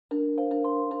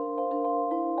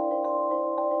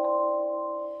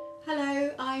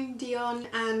I'm Dionne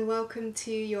and welcome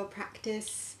to your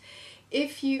practice.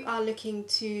 If you are looking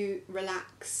to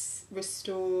relax,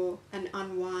 restore and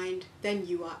unwind, then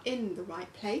you are in the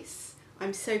right place.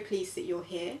 I'm so pleased that you're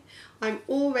here. I'm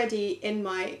already in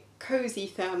my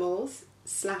cozy thermals /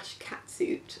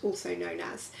 catsuit, also known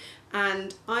as,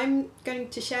 and I'm going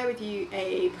to share with you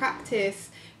a practice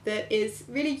that is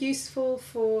really useful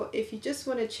for if you just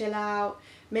want to chill out.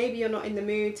 Maybe you're not in the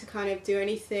mood to kind of do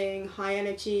anything high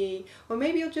energy, or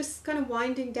maybe you're just kind of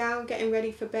winding down, getting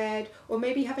ready for bed, or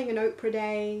maybe having an Oprah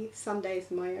day. Some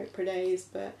days are my Oprah days,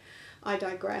 but I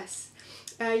digress.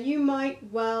 You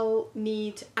might well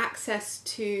need access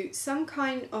to some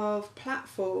kind of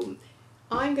platform.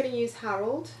 I'm going to use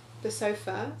Harold, the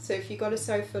sofa. So if you've got a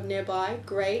sofa nearby,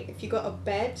 great. If you've got a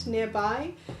bed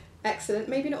nearby, excellent.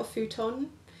 Maybe not a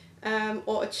futon.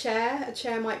 Or a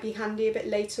chair might be handy a bit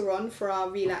later on for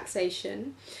our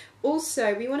relaxation.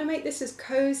 Also, we want to make this as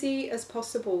cozy as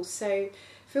possible, so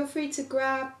feel free to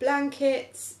grab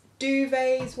blankets,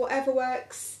 duvets, whatever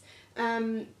works,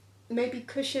 maybe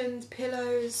cushions,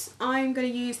 pillows. I'm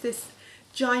going to use this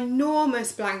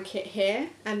ginormous blanket here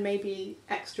and maybe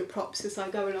extra props as I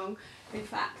go along. In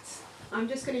fact, I'm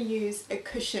just going to use a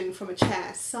cushion from a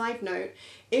chair. Side note,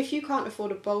 if you can't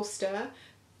afford a bolster,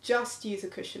 just use a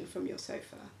cushion from your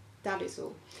sofa. That is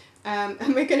all.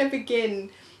 And we're going to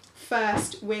begin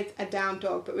first with a down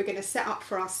dog, but we're going to set up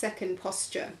for our second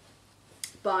posture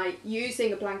by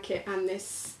using a blanket and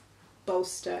this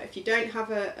bolster. If you don't have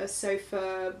a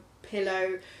sofa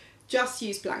pillow, just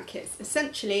use blankets.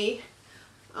 Essentially,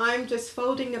 I'm just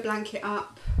folding the blanket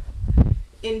up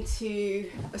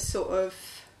into a sort of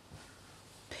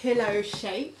pillow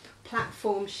shape,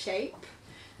 platform shape.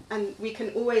 And we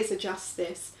can always adjust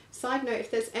this. Side note, if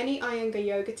there's any Iyengar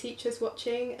yoga teachers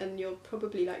watching and you're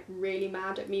probably like really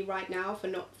mad at me right now for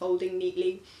not folding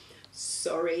neatly,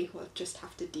 sorry, we'll just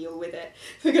have to deal with it.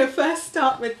 So we're going to first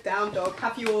start with down dog.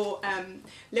 Have your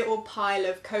little pile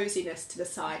of coziness to the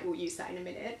side. We'll use that in a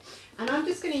minute. And I'm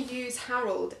just going to use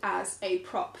Harold as a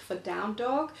prop for down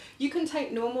dog. You can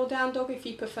take normal down dog if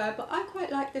you prefer, but I quite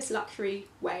like this luxury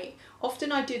way.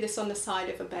 Often I do this on the side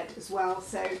of a bed as well.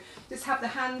 So just have the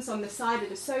hands on the side of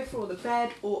the sofa or the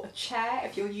bed or a chair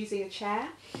if you're using a chair.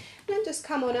 And then just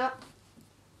come on up,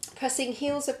 pressing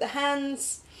heels of the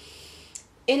hands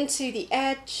into the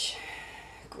edge,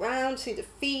 ground through the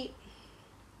feet.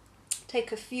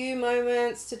 Take a few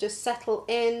moments to just settle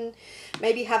in,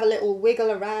 maybe have a little wiggle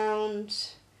around.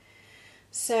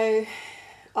 So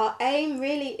our aim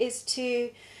really is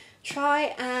to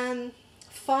try and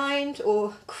find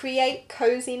or create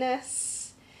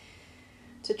coziness,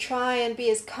 to try and be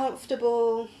as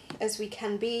comfortable as we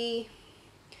can be,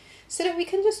 so that we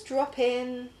can just drop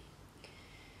in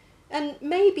and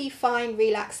maybe find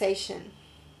relaxation.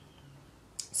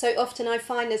 So often I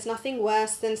find there's nothing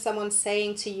worse than someone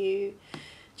saying to you,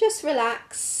 just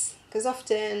relax, because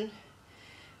often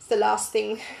it's the last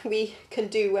thing we can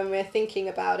do when we're thinking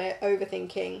about it,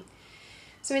 overthinking.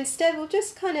 So instead we'll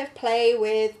just kind of play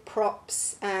with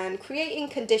props and creating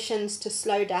conditions to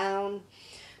slow down,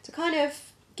 to kind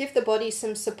of give the body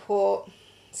some support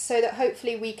so that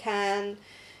hopefully we can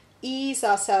ease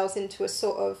ourselves into a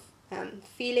sort of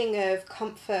feeling of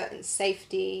comfort and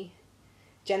safety,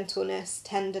 gentleness,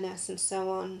 tenderness and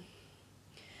so on.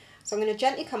 So I'm going to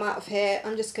gently come out of here.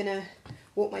 I'm just going to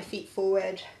walk my feet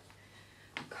forward,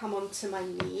 come onto my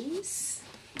knees,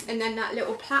 and then that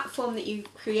little platform that you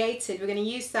created, we're going to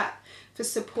use that for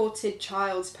supported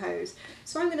child's pose.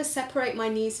 So I'm going to separate my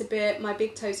knees a bit. My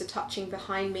big toes are touching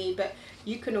behind me, but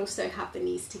you can also have the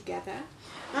knees together.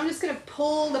 And I'm just going to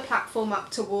pull the platform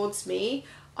up towards me.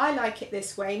 I like it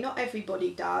this way, not everybody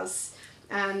does.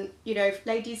 And you know,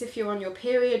 ladies, if you're on your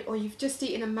period or you've just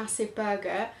eaten a massive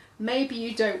burger, maybe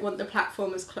you don't want the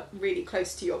platform as really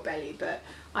close to your belly, but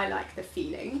I like the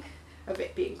feeling of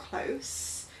it being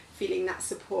close, feeling that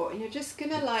support. And you're just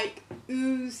gonna like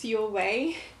ooze your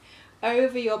way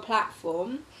over your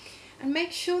platform and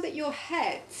make sure that your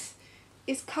head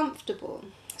is comfortable.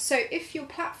 So if your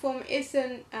platform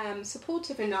isn't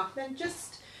supportive enough, then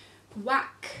just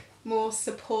whack more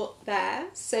support there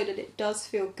so that it does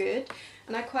feel good.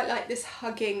 And I quite like this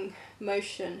hugging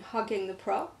motion, hugging the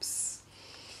props.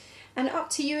 And up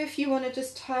to you if you want to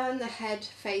just turn the head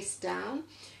face down.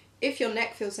 If your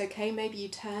neck feels okay, maybe you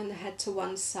turn the head to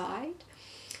one side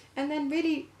and then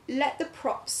really let the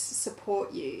props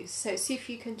support you. So see if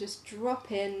you can just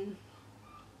drop in,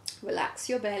 relax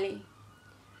your belly.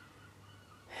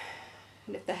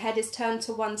 And if the head is turned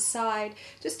to one side,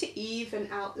 just to even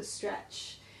out the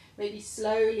stretch, maybe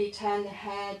slowly turn the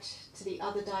head to the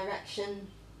other direction.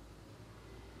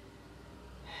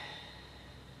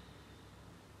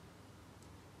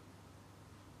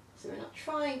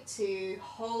 trying to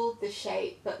hold the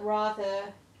shape, but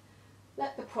rather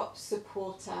let the props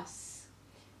support us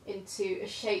into a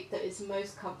shape that is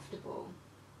most comfortable.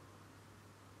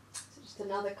 So just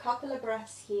another couple of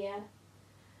breaths here,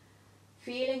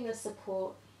 feeling the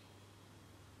support.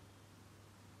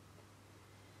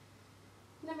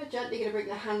 And then we're gently going to bring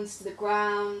the hands to the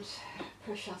ground,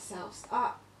 push ourselves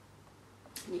up.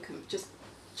 And you can just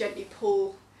gently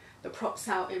pull the props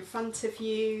out in front of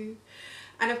you.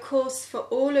 And of course, for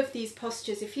all of these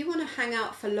postures, if you want to hang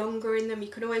out for longer in them, you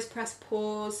can always press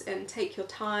pause and take your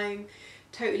time.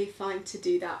 Totally fine to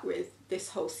do that with this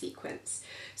whole sequence.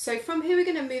 So from here, we're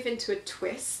going to move into a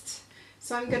twist.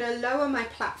 So I'm going to lower my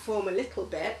platform a little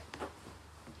bit.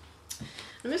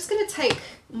 I'm just going to take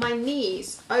my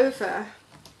knees over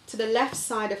to the left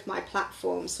side of my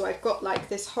platform, so I've got like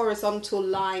this horizontal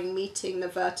line meeting the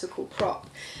vertical prop,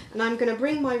 and I'm going to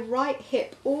bring my right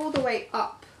hip all the way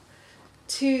up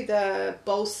to the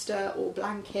bolster or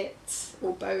blanket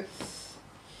or both,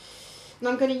 and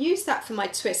I'm going to use that for my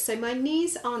twist. So my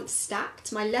knees aren't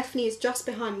stacked, my left knee is just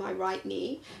behind my right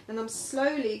knee, and I'm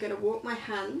slowly going to walk my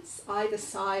hands either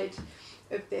side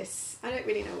of this, I don't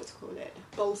really know what to call it,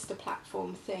 bolster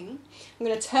platform thing. I'm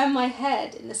going to turn my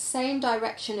head in the same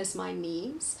direction as my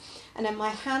knees, and then my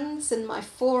hands and my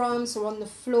forearms are on the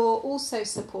floor, also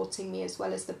supporting me as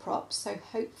well as the props. So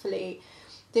hopefully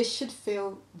this should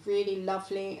feel really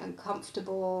lovely and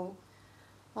comfortable.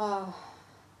 And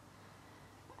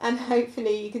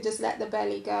hopefully you can just let the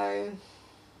belly go.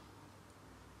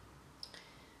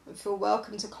 And feel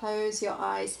welcome to close your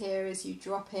eyes here as you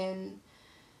drop in.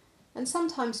 And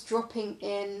sometimes dropping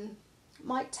in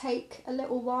might take a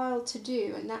little while to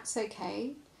do, and that's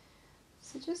okay.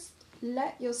 So just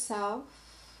let yourself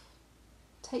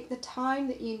take the time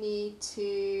that you need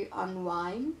to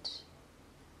unwind.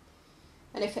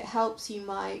 And if it helps, you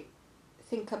might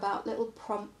think about little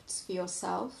prompts for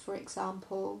yourself. For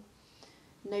example,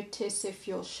 notice if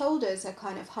your shoulders are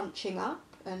kind of hunching up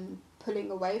and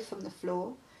pulling away from the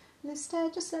floor. And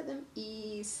instead, just let them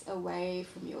ease away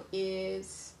from your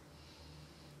ears.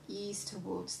 Ease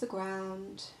towards the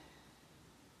ground.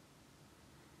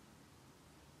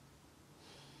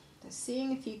 So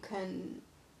seeing if you can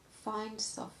find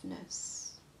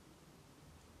softness.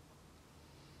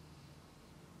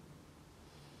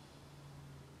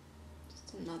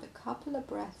 Just another couple of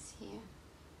breaths here.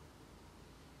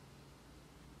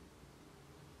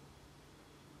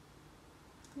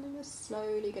 And then we're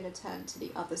slowly going to turn to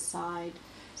the other side.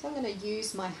 So I'm going to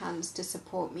use my hands to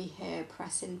support me here,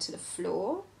 press into the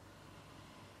floor.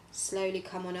 Slowly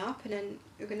come on up, and then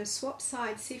you're going to swap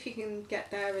sides, see if you can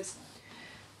get there as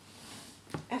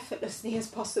effortlessly as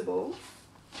possible.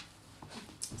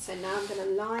 So now I'm going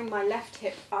to line my left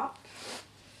hip up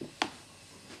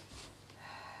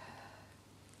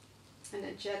and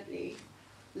then gently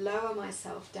lower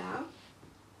myself down.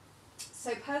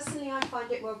 So personally, I find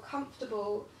it more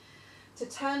comfortable to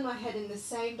turn my head in the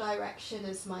same direction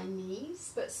as my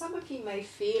knees, but some of you may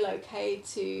feel okay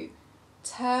to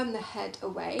turn the head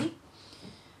away.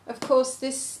 Of course,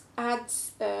 this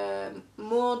adds a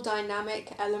more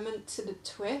dynamic element to the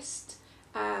twist,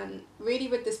 and really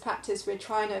with this practice we're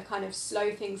trying to kind of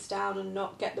slow things down and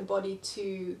not get the body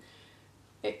too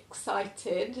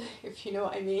excited, if you know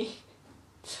what I mean.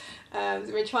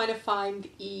 We're trying to find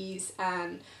ease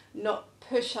and not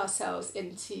push ourselves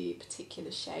into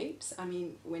particular shapes. I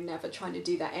mean, we're never trying to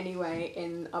do that anyway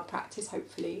in our practice,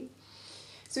 hopefully.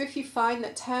 So if you find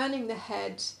that turning the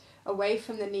head away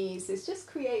from the knees is just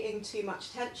creating too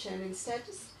much tension, instead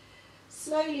just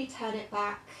slowly turn it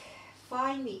back,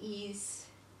 find the ease,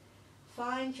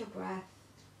 find your breath,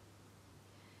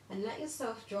 and let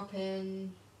yourself drop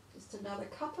in. Just another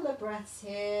couple of breaths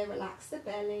here, relax the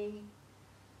belly,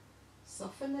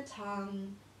 soften the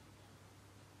tongue,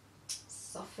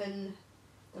 soften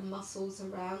the muscles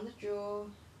around the jaw.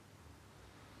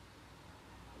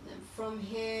 And then from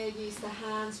here, use the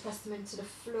hands, press them into the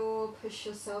floor, push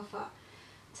yourself up.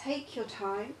 Take your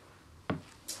time.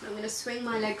 I'm going to swing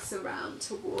my legs around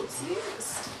towards you.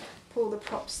 Just pull the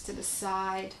props to the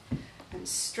side and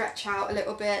stretch out a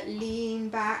little bit. Lean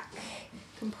back. You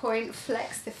can point,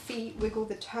 flex the feet, wiggle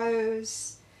the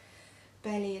toes.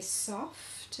 Belly is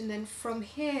soft. And then from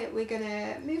here, we're going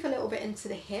to move a little bit into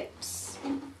the hips.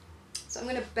 So I'm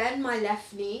going to bend my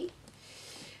left knee.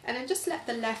 And then just let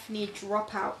the left knee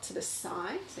drop out to the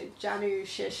side. So Janu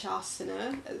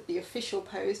Shirshasana, the official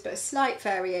pose, but a slight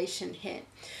variation here.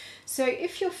 So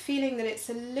if you're feeling that it's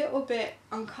a little bit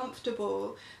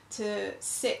uncomfortable to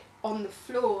sit on the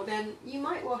floor, then you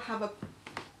might well have a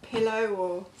pillow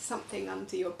or something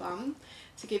under your bum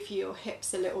to give your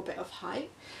hips a little bit of height.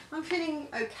 I'm feeling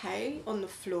okay on the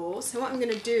floor, so what I'm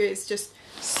going to do is just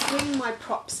swing my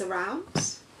props around,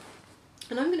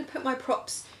 and I'm going to put my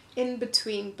props in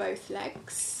between both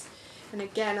legs. And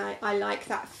again, I like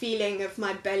that feeling of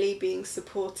my belly being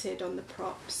supported on the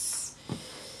props.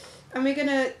 And we're going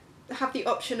to have the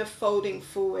option of folding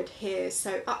forward here,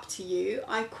 so up to you.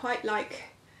 I quite like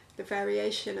the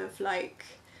variation of like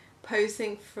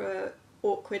posing for an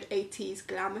awkward 80s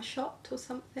glamour shot or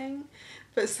something,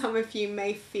 but some of you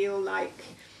may feel like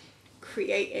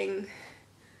creating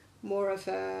more of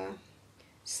a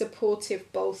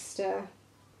supportive bolster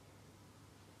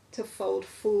to fold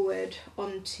forward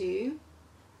onto.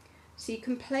 So you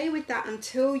can play with that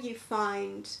until you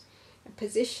find a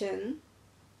position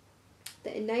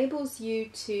that enables you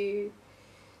to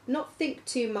not think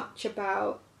too much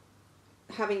about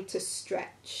having to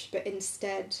stretch, but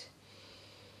instead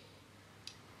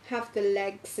have the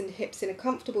legs and hips in a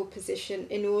comfortable position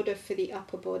in order for the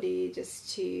upper body just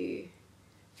to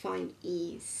find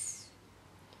ease.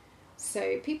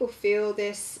 So people feel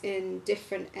this in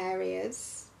different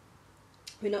areas.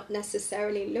 We're not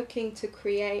necessarily looking to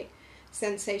create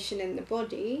sensation in the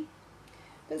body,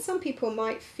 but some people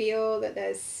might feel that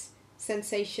there's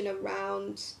sensation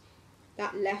around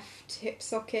that left hip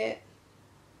socket,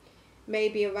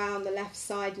 maybe around the left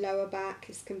side lower back.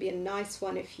 This can be a nice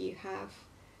one if you have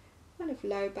kind of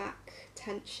low back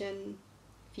tension,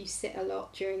 if you sit a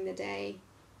lot during the day.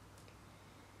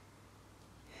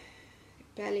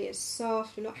 Belly is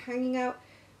soft, we're not hanging out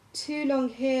too long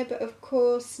here, but of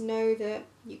course know that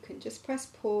you can just press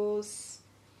pause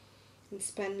and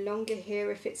spend longer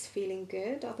here if it's feeling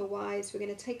good. Otherwise, we're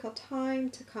going to take our time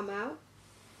to come out.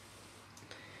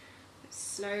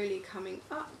 Slowly coming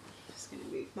up. Just going to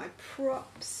move my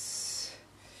props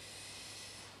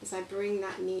as I bring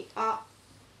that knee up.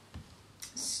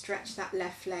 Stretch that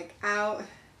left leg out.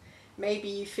 Maybe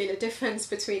you feel a difference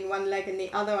between one leg and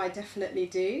the other. I definitely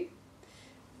do.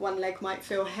 One leg might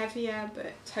feel heavier, but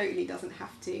it totally doesn't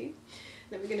have to.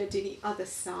 Then we're going to do the other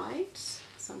side.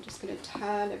 So I'm just going to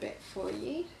turn a bit for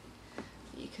you.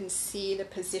 You can see the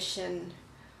position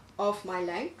of my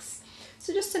legs.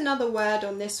 So just another word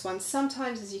on this one.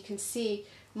 Sometimes, as you can see,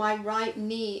 my right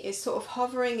knee is sort of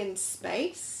hovering in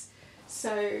space.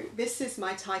 So this is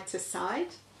my tighter side.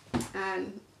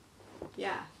 And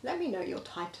yeah, let me know your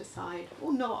tighter side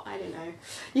or not, I don't know.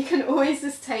 You can always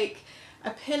just take a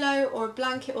pillow or a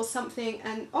blanket or something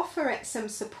and offer it some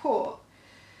support.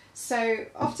 So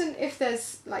often if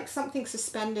there's like something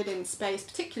suspended in space,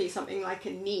 particularly something like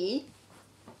a knee,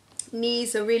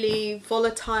 knees are really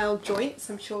volatile joints.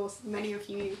 I'm sure many of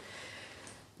you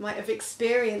might have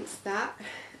experienced that,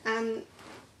 and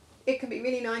it can be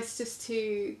really nice just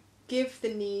to give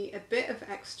the knee a bit of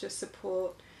extra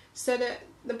support so that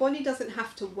the body doesn't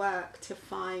have to work to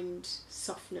find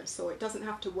softness, or it doesn't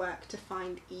have to work to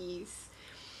find ease.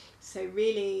 So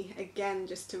really, again,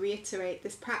 just to reiterate,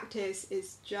 this practice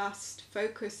is just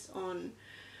focused on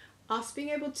us being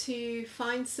able to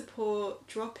find support,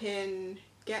 drop in,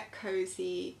 get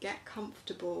cozy, get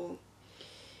comfortable.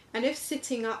 And if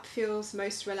sitting up feels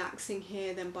most relaxing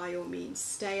here, then by all means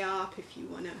stay up. If you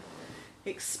want to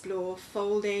explore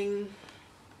folding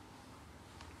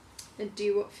and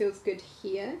do what feels good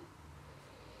here.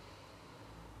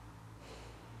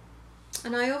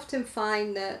 And I often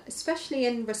find that, especially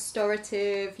in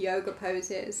restorative yoga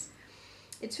poses,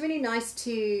 it's really nice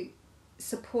to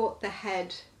support the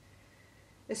head,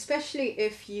 especially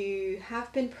if you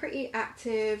have been pretty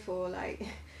active or like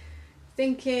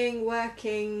thinking,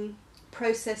 working,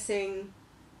 processing.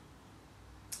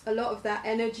 A lot of that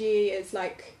energy is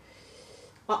like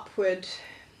upward,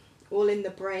 all in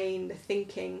the brain, the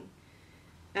thinking.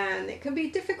 And it can be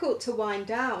difficult to wind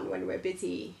down when we're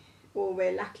busy or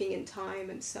we're lacking in time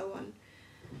and so on.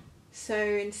 So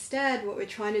instead, what we're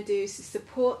trying to do is to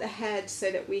support the head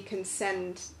so that we can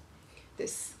send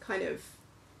this kind of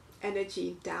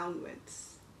energy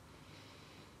downwards.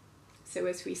 So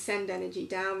as we send energy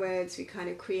downwards, we kind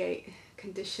of create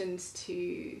conditions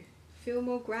to feel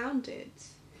more grounded.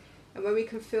 And when we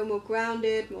can feel more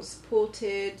grounded, more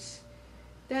supported,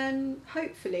 then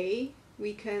hopefully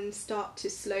we can start to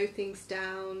slow things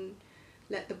down,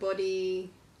 let the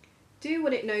body do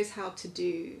what it knows how to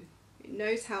do. It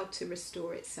knows how to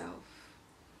restore itself.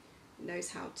 It knows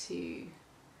how to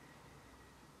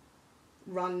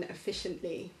run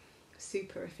efficiently,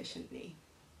 super efficiently.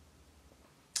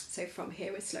 So from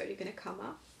here we're slowly going to come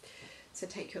up. So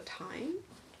take your time.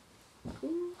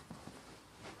 Ooh.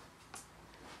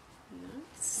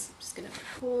 Nice. I'm just going to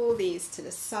pull these to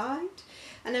the side.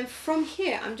 And then from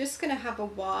here, I'm just going to have a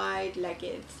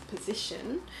wide-legged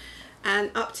position.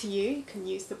 And up to you, you can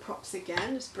use the props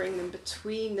again, just bring them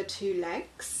between the two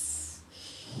legs.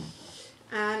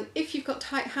 And if you've got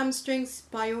tight hamstrings,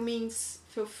 by all means,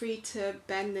 feel free to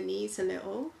bend the knees a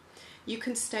little. You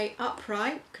can stay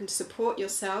upright, can support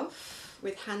yourself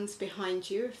with hands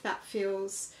behind you if that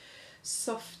feels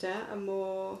softer and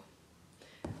more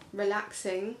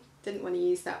relaxing. Didn't want to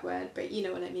use that word, but you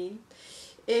know what I mean.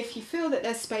 If you feel that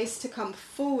there's space to come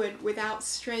forward without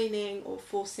straining or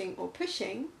forcing or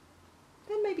pushing,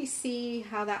 then maybe see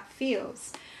how that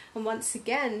feels. And once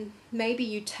again, maybe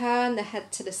you turn the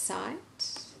head to the side.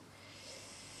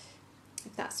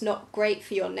 If that's not great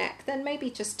for your neck, then maybe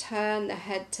just turn the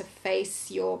head to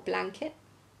face your blanket.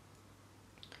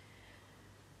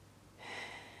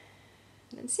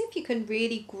 And see if you can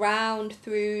really ground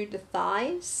through the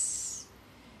thighs.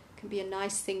 It can be a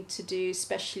nice thing to do,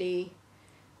 especially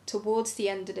towards the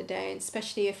end of the day, and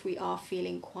especially if we are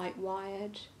feeling quite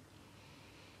wired.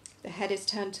 The head is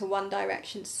turned to one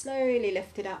direction, slowly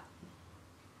lift it up.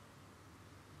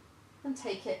 And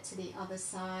take it to the other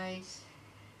side.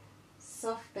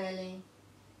 Soft belly,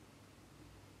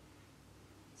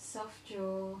 soft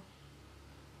jaw,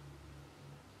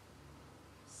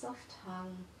 soft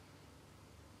tongue.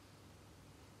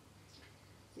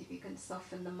 See if you can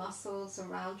soften the muscles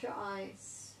around your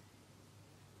eyes.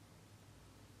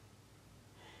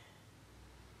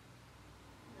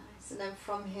 Nice. And then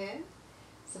from here,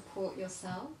 support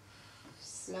yourself.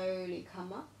 Slowly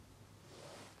come up.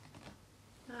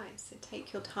 Nice. So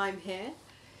take your time here.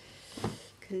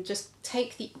 And just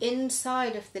take the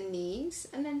inside of the knees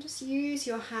and then just use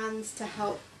your hands to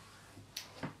help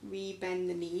re-bend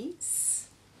the knees.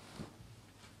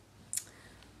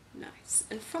 Nice.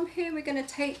 And from here we're going to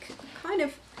take kind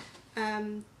of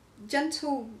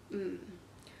gentle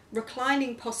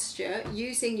reclining posture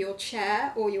using your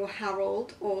chair or your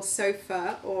Harold or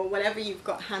sofa or whatever you've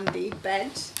got handy,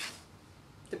 bed,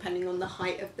 depending on the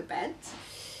height of the bed.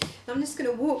 I'm just going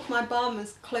to walk my bum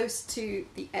as close to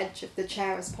the edge of the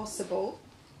chair as possible.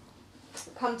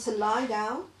 Come to lie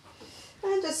down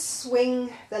and just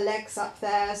swing the legs up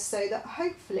there so that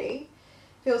hopefully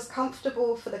it feels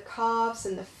comfortable for the calves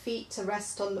and the feet to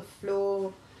rest on the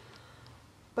floor.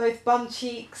 Both bum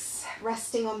cheeks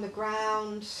resting on the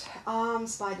ground,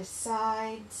 arms by the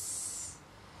sides.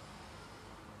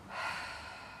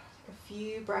 Take a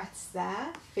few breaths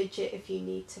there. Fidget if you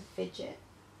need to fidget.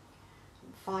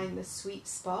 Find the sweet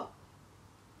spot.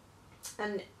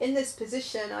 And in this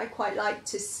position I quite like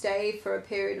to stay for a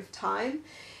period of time.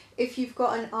 If you've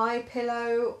got an eye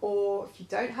pillow, or if you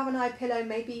don't have an eye pillow,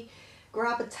 maybe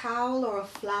grab a towel or a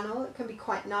flannel. It can be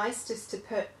quite nice just to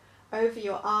put over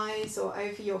your eyes or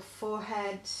over your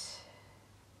forehead.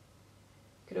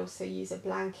 You could also use a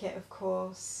blanket, of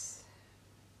course.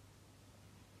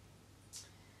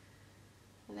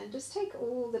 And then just take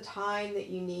all the time that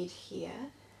you need here.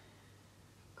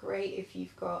 Great if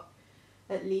you've got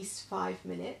at least 5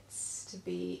 minutes to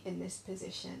be in this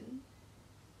position.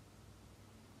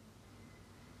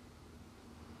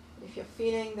 If you're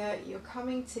feeling that you're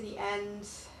coming to the end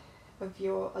of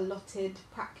your allotted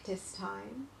practice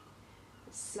time,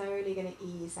 you're slowly going to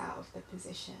ease out of the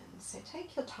position. So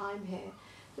take your time here.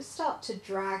 Just start to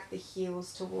drag the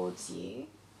heels towards you.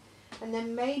 And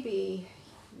then maybe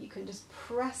you can just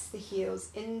press the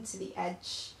heels into the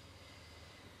edge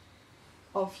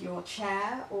of your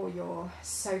chair or your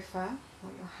sofa or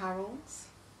your Harold's.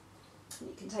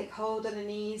 You can take hold of the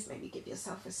knees, maybe give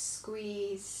yourself a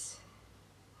squeeze,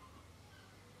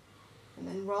 and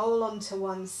then roll onto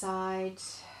one side,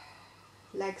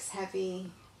 legs heavy,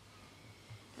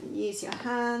 and use your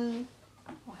hand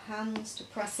or hands to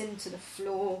press into the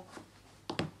floor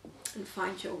and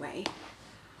find your way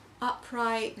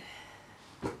upright.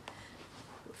 Feel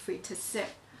free to sit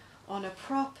on a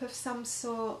prop of some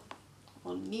sort,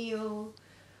 or kneel,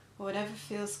 or whatever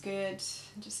feels good.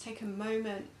 And just take a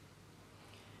moment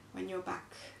when you're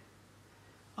back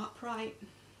upright.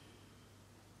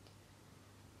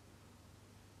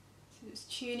 So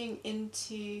just tuning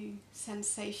into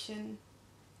sensation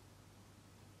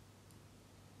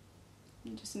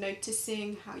and just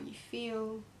noticing how you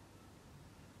feel.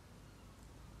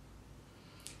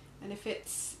 And if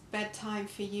it's bedtime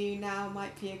for you, now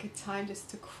might be a good time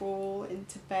just to crawl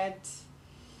into bed.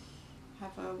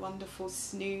 Have a wonderful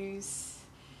snooze.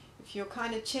 If you're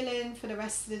kind of chilling for the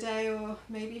rest of the day, or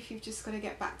maybe if you've just got to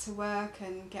get back to work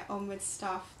and get on with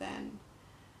stuff, then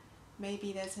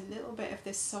maybe there's a little bit of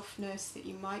this softness that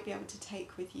you might be able to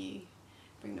take with you.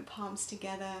 Bring the palms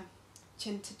together,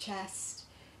 chin to chest,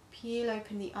 Peel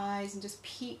open the eyes and just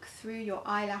peek through your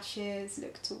eyelashes,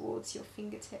 look towards your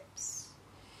fingertips.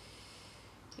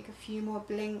 Take a few more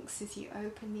blinks as you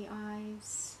open the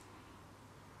eyes.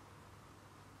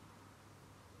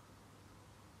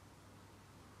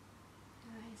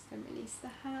 Nice, then release the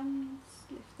hands,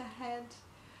 lift the head.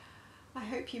 I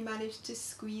hope you managed to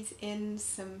squeeze in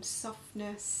some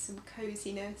softness, some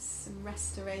coziness, some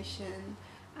restoration,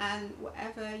 and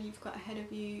whatever you've got ahead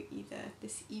of you, either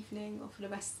this evening or for the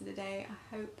rest of the day,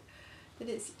 I hope that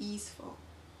it's easeful.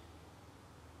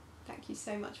 Thank you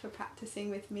so much for practicing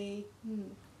with me.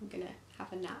 I'm gonna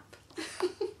have a nap.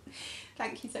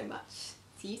 Thank you so much.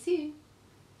 See you soon.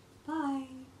 Bye.